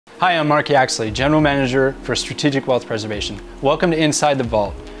Hi, I'm Mark Yaxley, General Manager for Strategic Wealth Preservation. Welcome to Inside the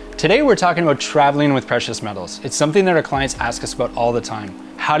Vault. Today we're talking about traveling with precious metals. It's something that our clients ask us about all the time.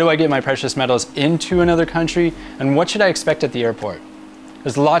 How do I get my precious metals into another country, and what should I expect at the airport?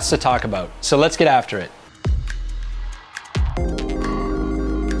 There's lots to talk about, so let's get after it.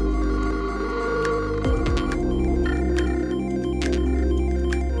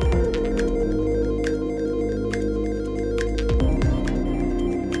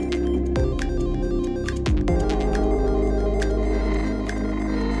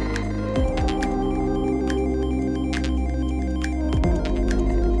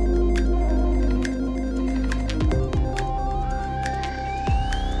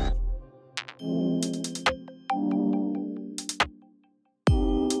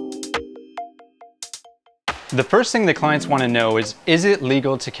 The first thing the clients want to know is it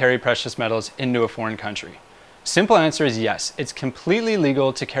legal to carry precious metals into a foreign country? Simple answer is yes. It's completely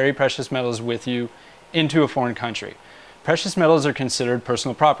legal to carry precious metals with you into a foreign country. Precious metals are considered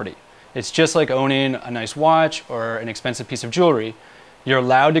personal property. It's just like owning a nice watch or an expensive piece of jewelry. You're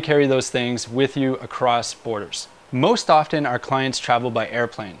allowed to carry those things with you across borders. Most often our clients travel by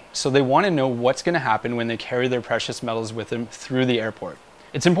airplane, so they want to know what's going to happen when they carry their precious metals with them through the airport.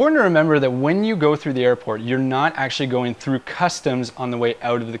 It's important to remember that when you go through the airport, you're not actually going through customs on the way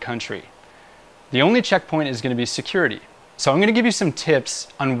out of the country. The only checkpoint is going to be security. So I'm going to give you some tips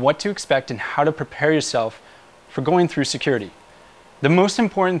on what to expect and how to prepare yourself for going through security. The most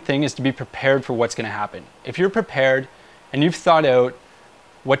important thing is to be prepared for what's going to happen. If you're prepared and you've thought out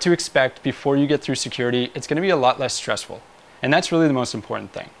what to expect before you get through security, it's going to be a lot less stressful. And that's really the most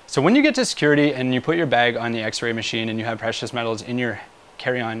important thing. So when you get to security and you put your bag on the X-ray machine and you have precious metals in your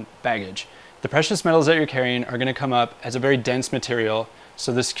carry-on baggage, the precious metals that you're carrying are going to come up as a very dense material,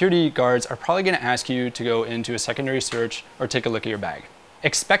 so the security guards are probably going to ask you to go into a secondary search or take a look at your bag.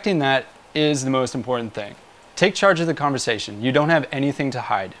 Expecting that is the most important thing. Take charge of the conversation. You don't have anything to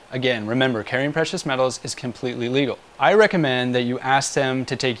hide. Again, remember, carrying precious metals is completely legal. I recommend that you ask them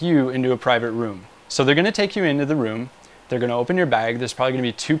to take you into a private room. So they're going to take you into the room. They're going to open your bag. There's probably going to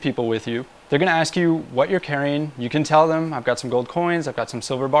be 2 people with you. They're going to ask you what you're carrying. You can tell them, I've got some gold coins, I've got some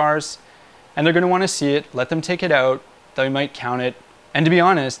silver bars, and they're going to want to see it. Let them take it out. They might count it. And to be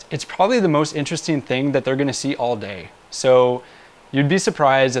honest, it's probably the most interesting thing that they're going to see all day. So you'd be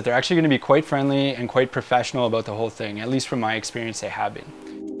surprised that they're actually going to be quite friendly and quite professional about the whole thing. At least from my experience, they have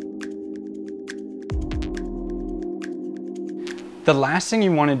been. The last thing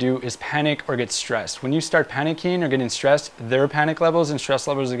you want to do is panic or get stressed. When you start panicking or getting stressed, their panic levels and stress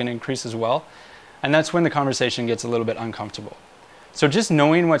levels are going to increase as well. And that's when the conversation gets a little bit uncomfortable. So just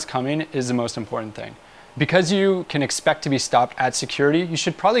knowing what's coming is the most important thing. Because you can expect to be stopped at security, you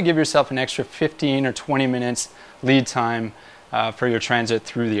should probably give yourself an extra 15 or 20 minutes lead time for your transit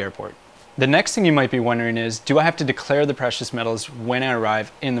through the airport. The next thing you might be wondering is, do I have to declare the precious metals when I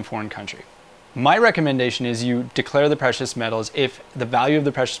arrive in the foreign country? My recommendation is you declare the precious metals if the value of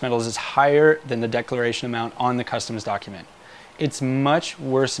the precious metals is higher than the declaration amount on the customs document. It's much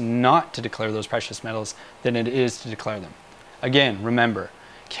worse not to declare those precious metals than it is to declare them. Again, remember,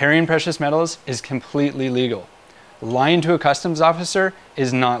 carrying precious metals is completely legal. Lying to a customs officer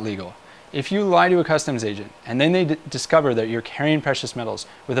is not legal. If you lie to a customs agent and then they discover that you're carrying precious metals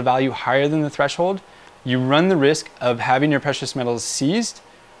with a value higher than the threshold, you run the risk of having your precious metals seized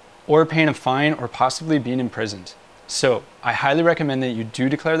or paying a fine or possibly being imprisoned. So I highly recommend that you do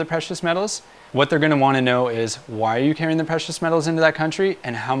declare the precious metals. What they're going to want to know is, why are you carrying the precious metals into that country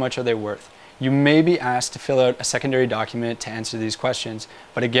and how much are they worth? You may be asked to fill out a secondary document to answer these questions,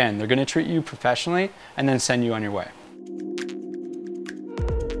 but again, they're going to treat you professionally and then send you on your way.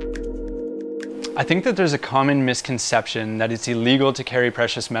 I think that there's a common misconception that it's illegal to carry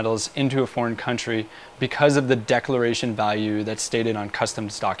precious metals into a foreign country because of the declaration value that's stated on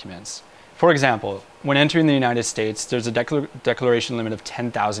customs documents. For example, when entering the United States, there's a declaration limit of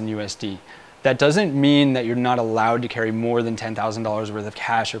 10,000 USD. That doesn't mean that you're not allowed to carry more than $10,000 worth of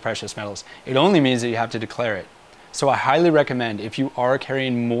cash or precious metals. It only means that you have to declare it. So I highly recommend, if you are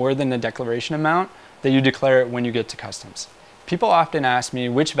carrying more than the declaration amount, that you declare it when you get to customs. People often ask me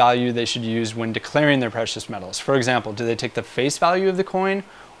which value they should use when declaring their precious metals. For example, do they take the face value of the coin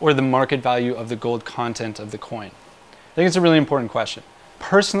or the market value of the gold content of the coin? I think it's a really important question.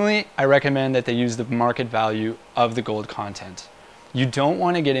 Personally, I recommend that they use the market value of the gold content. You don't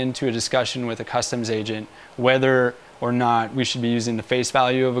want to get into a discussion with a customs agent whether or not we should be using the face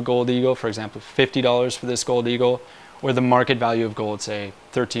value of a gold eagle, for example, $50 for this gold eagle, or the market value of gold, say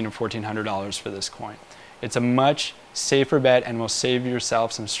 $1,300 or $1,400 for this coin. It's a much safer bet and will save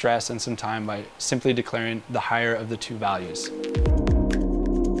yourself some stress and some time by simply declaring the higher of the two values.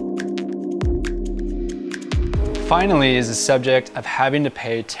 Finally is the subject of having to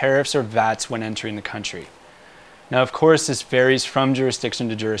pay tariffs or VATs when entering the country. Now, of course, this varies from jurisdiction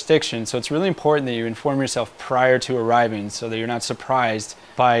to jurisdiction, so it's really important that you inform yourself prior to arriving so that you're not surprised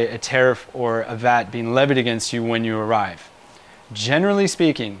by a tariff or a VAT being levied against you when you arrive. Generally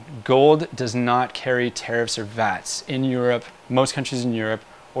speaking, gold does not carry tariffs or VATs in Europe, most countries in Europe,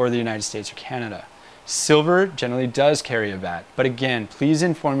 or the United States or Canada. Silver generally does carry a VAT, but again, please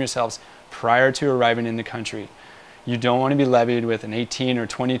inform yourselves prior to arriving in the country. You don't want to be levied with an 18 or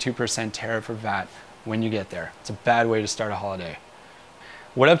 22% tariff or VAT when you get there. It's a bad way to start a holiday.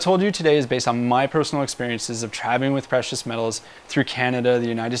 What I've told you today is based on my personal experiences of traveling with precious metals through Canada, the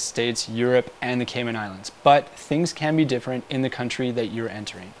United States, Europe, and the Cayman Islands. But things can be different in the country that you're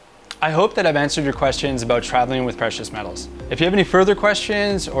entering. I hope that I've answered your questions about traveling with precious metals. If you have any further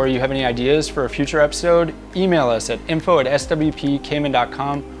questions or you have any ideas for a future episode, email us at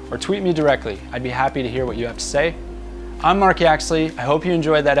info@swpcayman.com or tweet me directly. I'd be happy to hear what you have to say. I'm Mark Yaxley. I hope you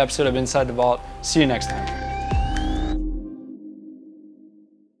enjoyed that episode of Inside the Vault. See you next time.